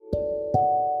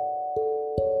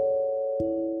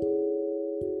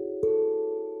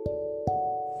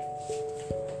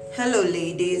Hello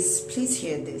ladies, please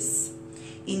hear this.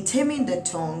 In taming the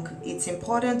tongue, it's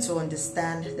important to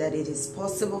understand that it is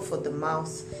possible for the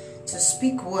mouth to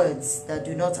speak words that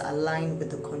do not align with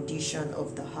the condition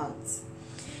of the heart.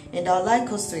 And I'd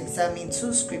like us to examine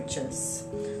two scriptures.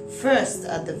 First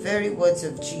are the very words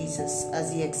of Jesus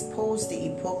as he exposed the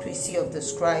hypocrisy of the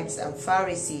scribes and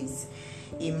Pharisees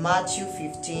in Matthew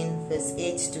 15 verse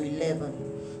 8 to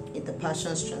 11 in the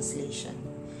Passion's Translation.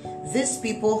 These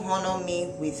people honor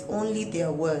me with only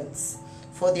their words,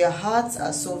 for their hearts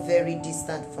are so very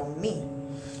distant from me.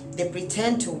 They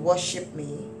pretend to worship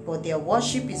me, but their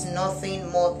worship is nothing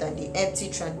more than the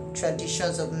empty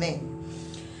traditions of men.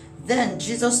 Then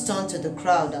Jesus turned to the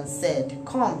crowd and said,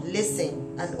 "Come,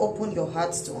 listen, and open your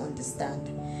hearts to understand.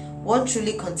 What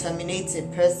truly contaminates a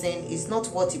person is not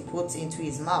what he puts into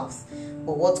his mouth,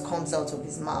 but what comes out of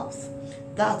his mouth.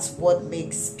 That's what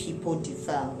makes people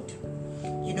defiled."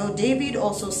 You know, David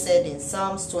also said in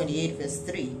Psalms 28 verse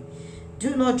 3,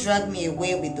 "Do not drag me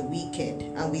away with the wicked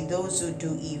and with those who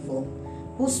do evil,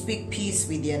 who speak peace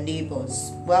with their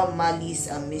neighbors, while malice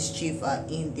and mischief are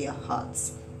in their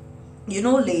hearts." You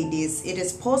know, ladies, it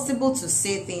is possible to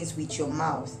say things with your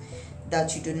mouth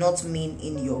that you do not mean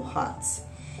in your heart.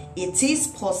 It is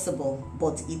possible,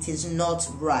 but it is not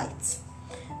right.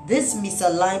 This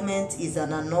misalignment is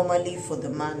an anomaly for the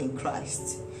man in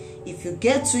Christ. If you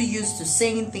get too used to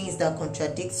saying things that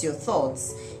contradict your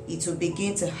thoughts, it will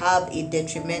begin to have a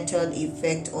detrimental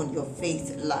effect on your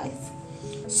faith life.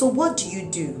 So what do you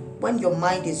do when your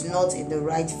mind is not in the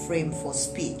right frame for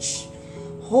speech?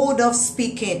 Hold off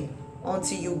speaking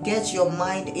until you get your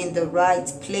mind in the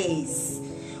right place.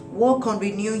 Work on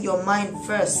renewing your mind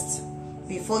first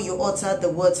before you utter the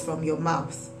words from your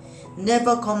mouth.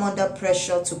 Never come under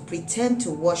pressure to pretend to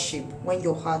worship when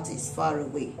your heart is far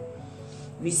away.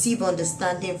 Receive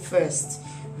understanding first.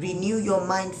 Renew your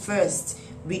mind first.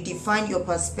 Redefine your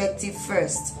perspective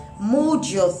first. Mold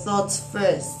your thoughts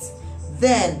first.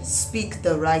 Then speak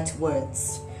the right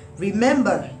words.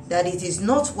 Remember that it is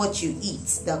not what you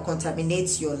eat that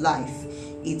contaminates your life.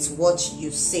 It's what you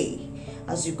say.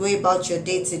 As you go about your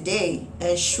day to day,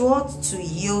 ensure to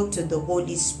yield to the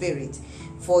Holy Spirit,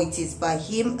 for it is by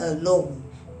Him alone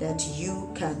that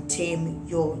you can tame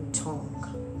your tongue.